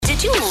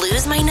Did you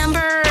lose my number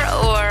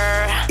or...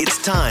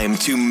 It's time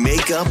to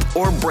make up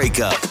or break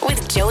up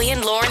with Joey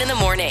and Lauren in the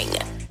morning.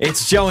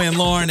 It's Joey and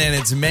Lauren, and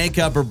it's make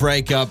up or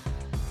break up.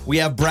 We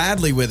have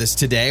Bradley with us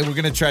today. We're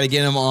going to try to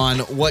get him on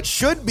what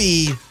should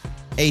be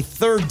a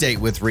third date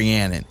with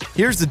Rhiannon.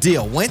 Here's the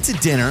deal. Went to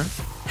dinner,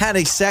 had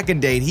a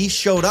second date. He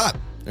showed up.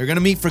 They're going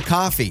to meet for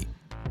coffee.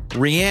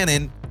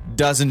 Rhiannon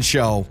doesn't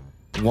show,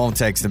 won't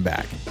text him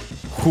back.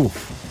 Whew.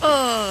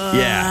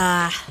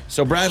 Yeah.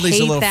 So Bradley's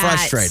a little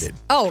frustrated.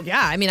 Oh,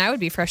 yeah. I mean, I would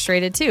be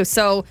frustrated too.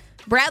 So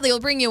Bradley will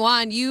bring you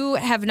on. You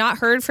have not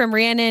heard from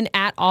Rhiannon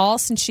at all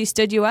since she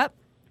stood you up?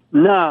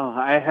 No,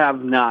 I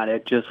have not.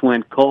 It just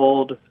went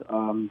cold,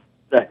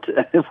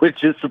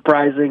 which is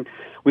surprising.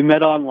 We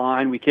met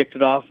online. We kicked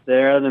it off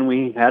there. Then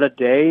we had a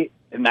date,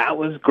 and that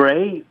was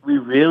great. We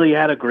really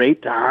had a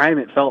great time.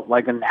 It felt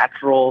like a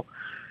natural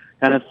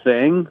kind of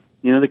thing.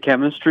 You know, the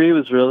chemistry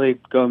was really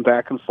going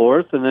back and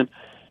forth. And then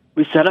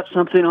we set up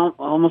something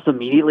almost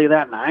immediately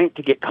that night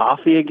to get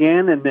coffee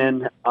again, and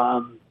then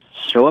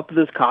show up at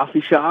this coffee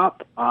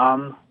shop.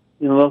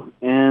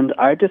 And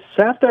I just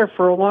sat there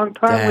for a long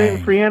time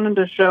waiting for Rhiannon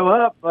to show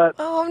up. But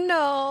oh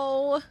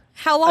no!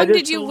 How long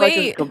did you wait?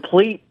 Like a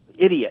complete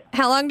idiot.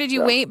 How long did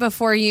you wait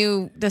before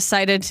you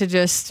decided to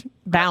just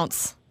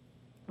bounce?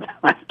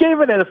 I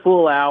gave it a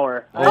full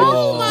hour.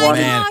 Oh my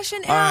gosh,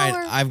 an hour! All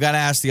right, I've got to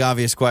ask the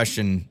obvious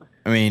question.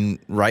 I mean,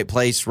 right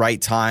place,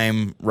 right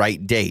time,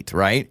 right date,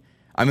 right?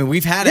 I mean,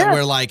 we've had it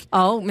where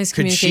miscommunication.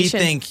 Could she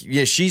think,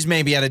 she's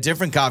maybe at a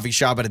different coffee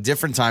shop at a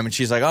different time, and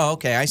she's like, oh,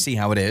 okay, I see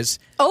how it is.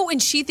 Oh,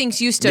 and she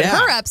thinks you stood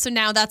her up, so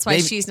now that's why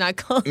she's not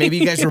calling. Maybe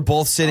you guys were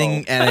both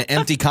sitting at an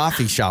empty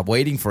coffee shop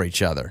waiting for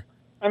each other.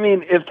 I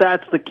mean, if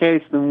that's the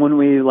case, then when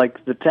we,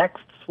 the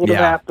texts would have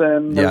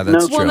happened. Yeah,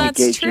 that's true. Well,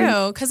 that's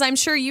true, because I'm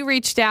sure you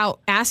reached out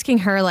asking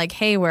her,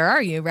 hey, where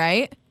are you,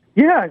 right?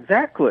 Yeah,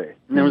 exactly.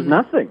 And there was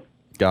nothing.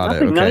 Got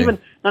nothing. it, okay.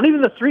 Not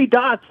even the three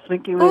dots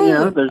thinking,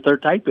 they're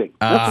typing.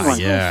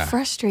 Yeah. So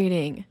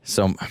frustrating.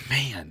 So,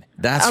 man,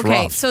 that's rough.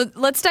 Okay, so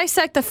let's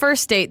dissect the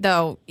first date,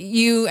 though.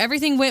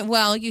 Everything went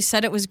well. You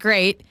said it was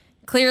great.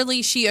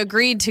 Clearly, she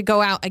agreed to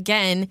go out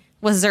again.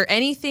 Was there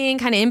anything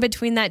kind of in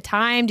between that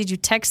time? Did you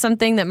text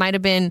something that might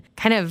have been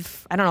kind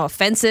of,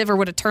 offensive or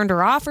would have turned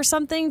her off or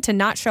something to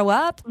not show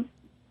up?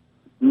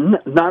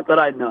 Not that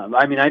I know.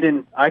 I mean, I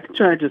didn't. I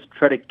just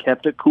try to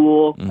kept it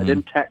cool. Mm-hmm. I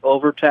didn't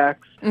over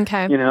text.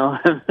 Okay.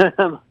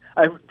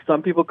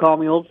 Some people call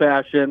me old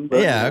fashioned.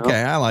 Yeah. Okay.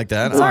 I like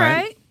that. All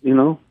right.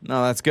 No,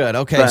 that's good.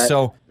 Okay.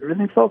 So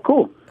everything felt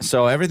cool.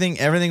 So everything.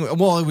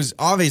 Well, it was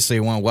obviously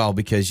it went well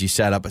because you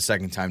set up a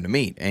second time to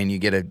meet, and you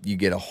get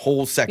a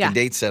whole second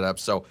date set up.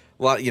 So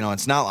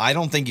it's not. I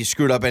don't think you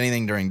screwed up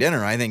anything during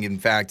dinner. I think in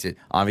fact it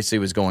obviously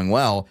was going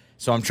well.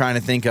 So I'm trying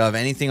to think of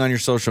anything on your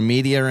social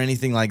media or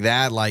anything like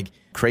that, like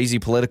crazy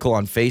political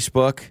on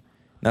Facebook.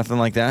 Nothing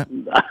like that.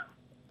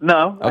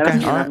 No.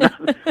 Okay. All right.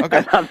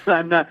 Okay.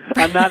 I'm not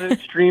an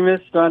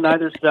extremist on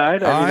either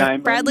side.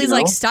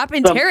 Bradley's stop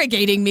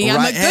interrogating me.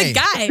 I'm a good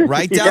guy.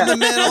 Right down the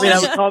middle. I mean,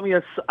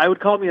 I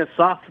would call me a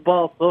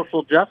softball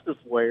social justice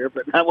warrior,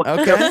 but not what.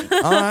 Okay.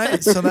 All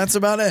right. So that's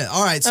about it.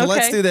 All right. So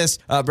let's do this,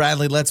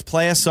 Bradley. Let's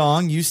play a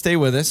song. You stay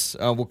with us.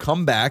 We'll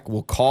come back.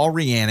 We'll call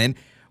Rhiannon.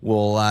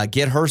 We'll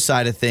get her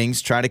side of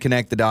things, try to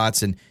connect the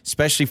dots, and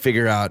especially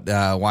figure out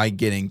why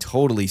getting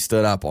totally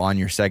stood up on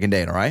your second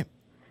date. All right.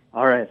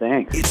 All right,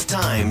 thanks. It's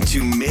time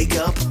to make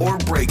up or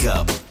break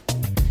up.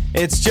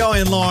 It's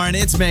Joey and Lauren.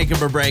 It's make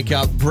up or break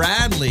up.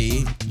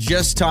 Bradley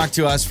just talked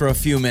to us for a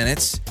few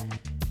minutes.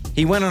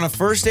 He went on a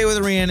first date with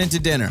Rhiannon to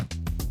dinner.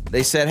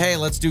 They said, hey,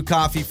 let's do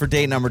coffee for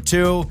date number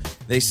 2.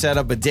 They set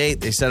up a date.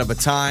 They set up a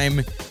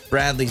time.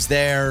 Bradley's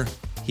there.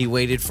 He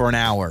waited for an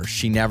hour.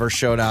 She never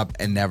showed up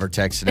and never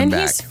texted him back.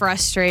 And he's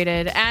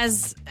frustrated,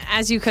 as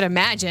you could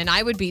imagine.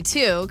 I would be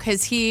too,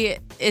 because he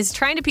is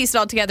trying to piece it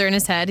all together in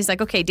his head. He's like,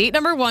 okay, date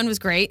number 1 was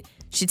great.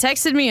 She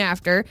texted me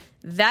after.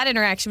 That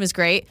interaction was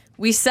great.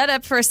 We set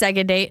up for a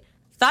second date.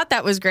 Thought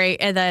that was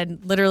great. And then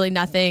literally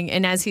nothing.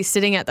 And as he's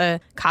sitting at the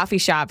coffee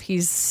shop,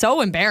 he's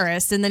so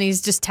embarrassed. And then he's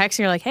just texting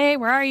her like, hey,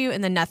 where are you?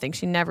 And then nothing.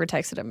 She never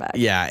texted him back.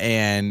 Yeah.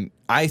 And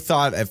I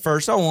thought at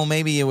first,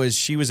 maybe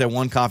she was at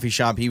one coffee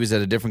shop. He was at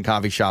a different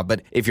coffee shop.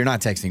 But if you're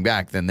not texting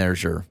back, then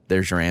there's your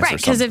answer. Right.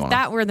 Because if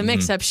that were the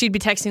mix up, she'd be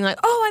texting like,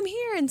 oh, I'm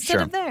here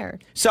instead of there.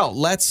 So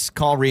let's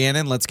call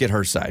Rhiannon. Let's get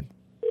her side.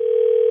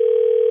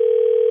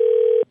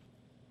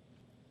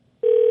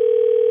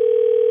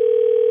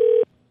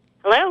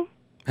 Hello?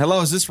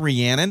 Hello, is this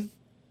Rhiannon?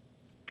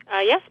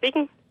 Yes,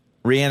 speaking.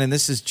 Rhiannon,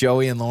 this is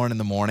Joey and Lauren in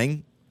the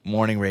morning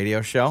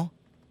radio show.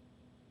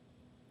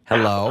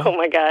 Hello. Oh,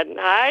 my God.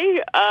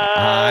 Hi.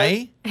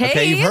 Hi. Hey.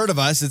 Okay, you've heard of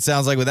us, it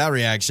sounds like, with that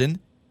reaction.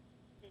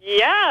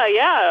 Yeah.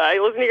 I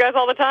listen to you guys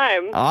all the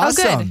time.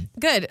 Awesome. Oh,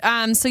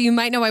 good. So you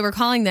might know why we're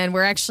calling then.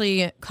 We're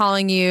actually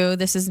calling you,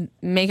 this is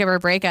Make Up or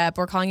Break Up.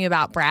 We're calling you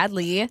about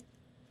Bradley.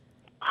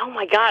 Oh,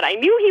 my God. I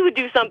knew he would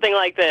do something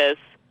like this.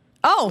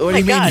 Oh, what my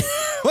do you God.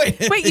 mean?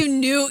 Wait, you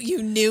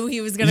knew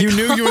he was going to You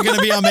knew you were going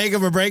to be on Make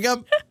Up or Break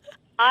Up?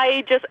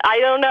 I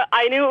don't know.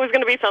 I knew it was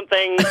going to be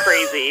something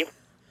crazy.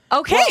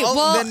 Okay,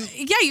 well, then-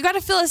 yeah, you got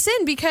to fill us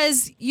in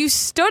because you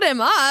stood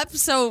him up.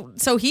 So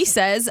he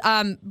says,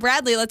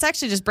 Bradley, let's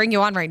actually just bring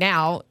you on right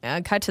now.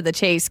 Cut to the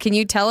chase. Can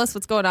you tell us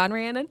what's going on,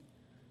 Rhiannon?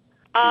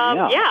 Yeah,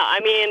 I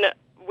mean,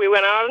 we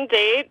went out on a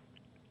date.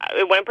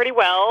 It went pretty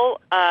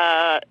well.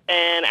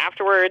 And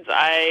afterwards,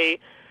 I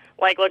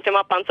looked him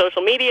up on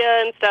social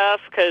media and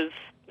stuff because,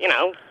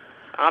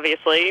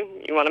 obviously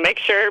you want to make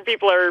sure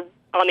people are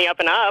on the up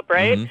and up,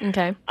 right? Mm-hmm.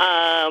 Okay.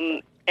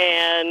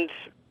 And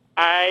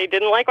I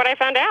didn't like what I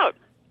found out.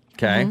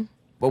 Okay.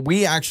 Well,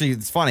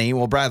 it's funny.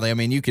 Well, Bradley, I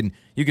mean, you can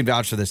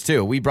vouch for this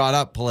too. We brought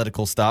up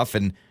political stuff,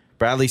 and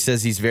Bradley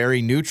says he's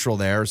very neutral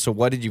there. So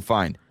what did you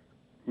find?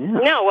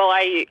 No, well,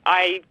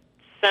 I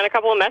sent a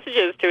couple of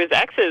messages to his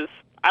exes.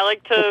 I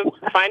like to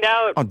find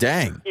out Oh,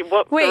 dang.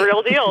 what the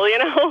real deal,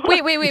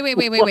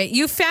 Wait.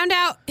 You found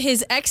out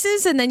his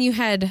exes and then you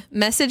had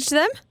messaged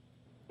them?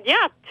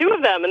 Yeah, 2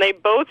 of them, and they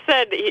both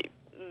said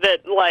that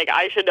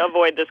I should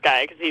avoid this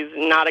guy because he's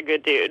not a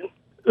good dude.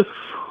 What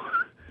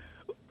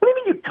do you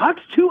mean you talked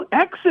to 2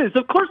 exes?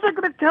 Of course they're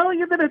going to tell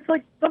you that it's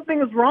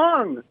something is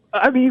wrong.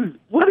 I mean,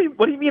 what do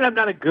you mean I'm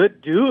not a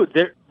good dude?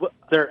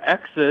 They're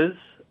exes.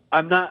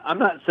 I'm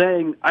not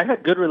saying I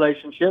had good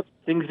relationships.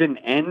 Things didn't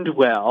end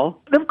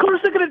well. Of course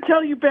they're going to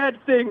tell you bad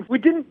things. We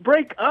didn't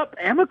break up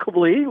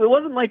amicably. It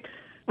wasn't like...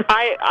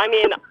 I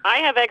mean, I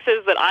have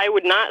exes that I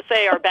would not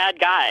say are bad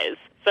guys.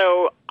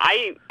 So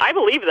I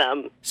believe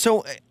them.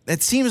 So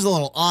it seems a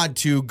little odd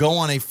to go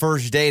on a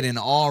first date and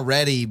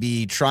already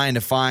be trying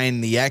to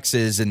find the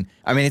exes. And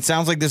I mean, it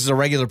sounds like this is a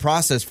regular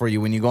process for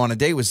you when you go on a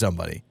date with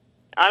somebody.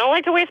 I don't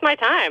like to waste my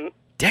time.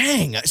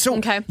 Dang. So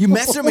Okay. you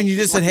messaged him and you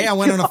just said, hey, I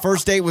went on a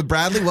first date with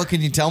Bradley. What can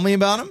you tell me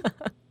about him?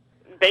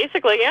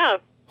 Basically, yeah.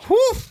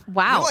 Whew.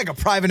 Wow. You're like a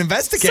private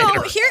investigator.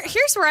 So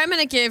here's where I'm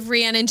going to give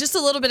Rhiannon just a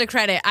little bit of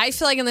credit. I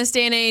feel like in this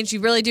day and age,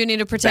 you really do need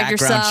to protect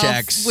Background yourself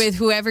checks. with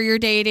whoever you're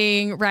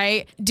dating,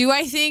 right? Do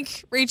I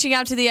think reaching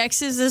out to the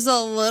exes is a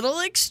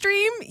little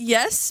extreme?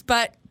 Yes,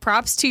 but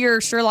props to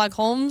your Sherlock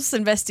Holmes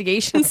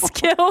investigation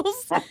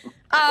skills.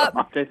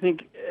 I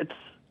think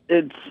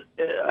it's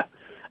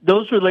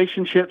those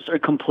relationships are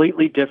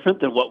completely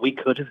different than what we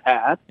could have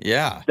had.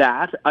 Yeah.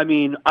 I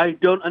mean, I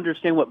don't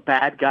understand what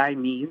bad guy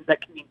means.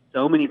 That can mean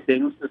so many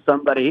things to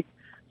somebody.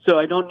 So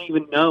I don't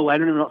even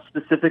know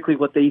specifically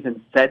what they even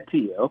said to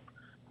you.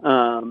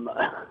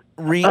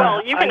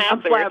 Well, you can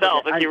answer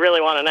yourself if you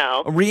really want to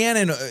know.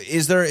 Rhiannon,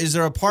 is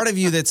there a part of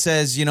you that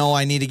says,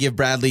 I need to give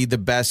Bradley the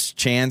best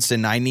chance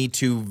and I need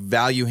to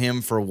value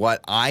him for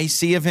what I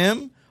see of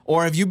him?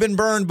 Or have you been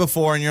burned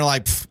before and you're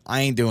like, I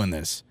ain't doing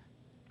this?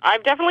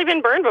 I've definitely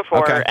been burned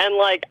before, Okay. and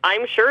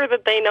I'm sure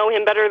that they know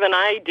him better than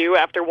I do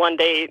after one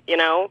date,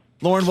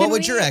 Lauren, what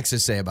would your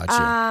exes say about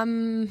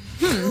you?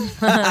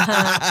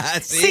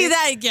 See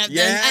that again.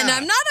 Yeah. And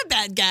I'm not a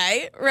bad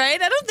guy,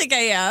 right? I don't think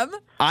I am.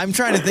 I'm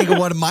trying to think of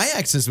what my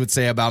exes would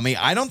say about me.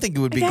 I don't think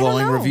it would be I don't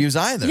glowing know. reviews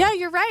either. Yeah,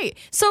 you're right.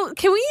 So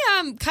can we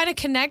kind of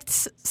connect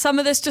some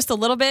of this just a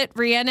little bit?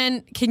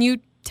 Rhiannon, can you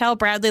tell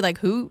Bradley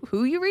who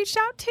you reached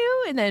out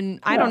to? And then,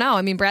 I don't know.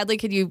 I mean, Bradley,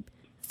 could you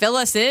fill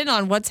us in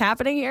on what's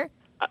happening here?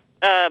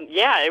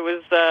 Yeah, it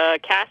was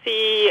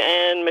Cassie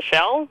and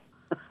Michelle.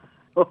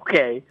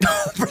 Okay.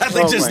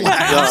 Bradley just my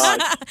laughs.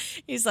 God.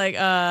 He's like,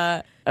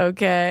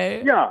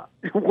 okay. Yeah.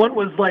 One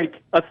was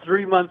a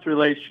 3-month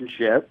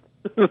relationship.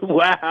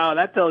 Wow,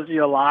 that tells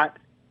you a lot.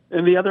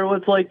 And the other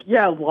was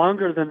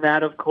longer than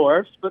that, of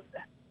course. But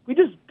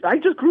I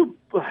just grew,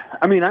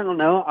 I mean, I don't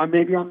know.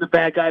 Maybe I'm the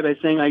bad guy by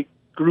saying I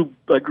grew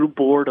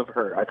bored of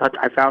her.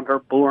 I found her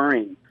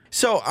boring.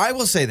 So I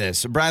will say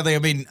this, Bradley, I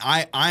mean,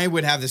 I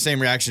would have the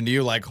same reaction to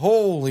you,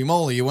 holy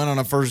moly, you went on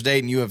a first date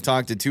and you have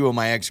talked to 2 of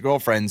my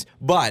ex-girlfriends.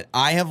 But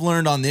I have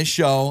learned on this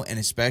show, and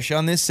especially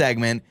on this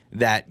segment,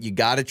 that you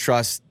got to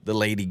trust the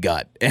lady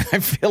gut. And I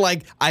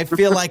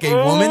feel like a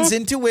woman's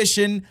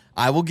intuition,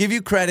 I will give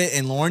you credit,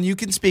 and Lauren, you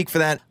can speak for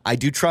that. I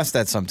do trust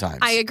that sometimes.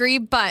 I agree,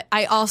 but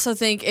I also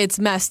think it's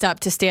messed up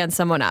to stand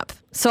someone up.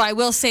 So I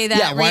will say that,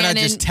 Yeah, why not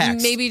Rhiannon, just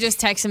text? maybe just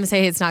text him and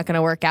say, hey, it's not going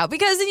to work out.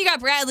 Because then you got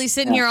Bradley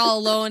sitting here all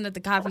alone at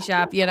the coffee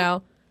shop,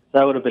 That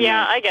would have been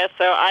Yeah, nice. I guess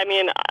so. I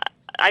mean,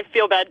 I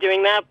feel bad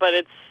doing that, but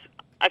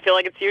I feel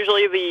like it's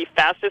usually the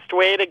fastest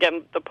way to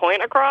get the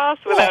point across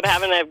without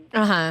having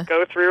to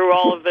go through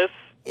all of this.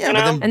 Yeah,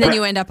 but And then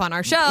you end up on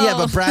our show. Yeah,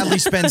 but Bradley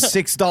spends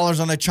 $6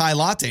 on a chai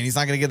latte, and he's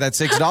not going to get that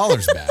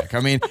 $6 back. I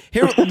mean,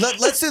 here,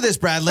 let's do this,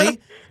 Bradley.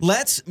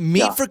 Let's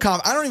meet for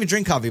coffee. I don't even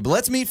drink coffee, but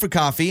let's meet for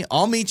coffee.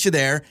 I'll meet you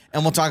there,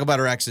 and we'll talk about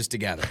our exes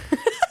together.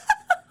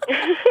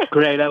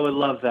 Great, I would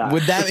love that.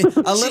 Would that be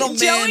a little man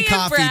Joey and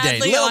coffee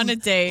Bradley date? on a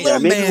date. Little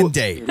maybe man we'll-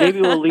 date.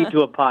 Maybe we'll lead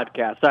to a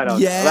podcast. I don't know.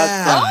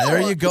 Yeah,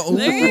 there you go.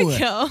 There you Ooh,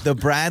 go. The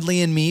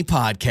Bradley and Me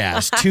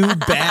podcast. 2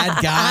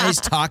 bad guys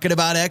talking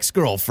about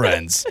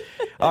ex-girlfriends.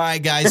 All right,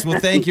 guys. Well,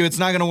 thank you. It's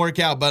not going to work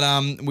out,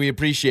 but we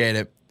appreciate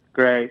it.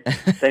 Great.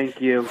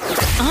 Thank you.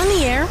 On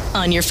the air,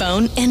 on your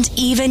phone, and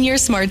even your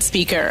smart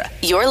speaker.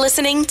 You're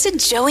listening to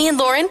Joey and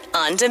Lauren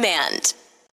on demand.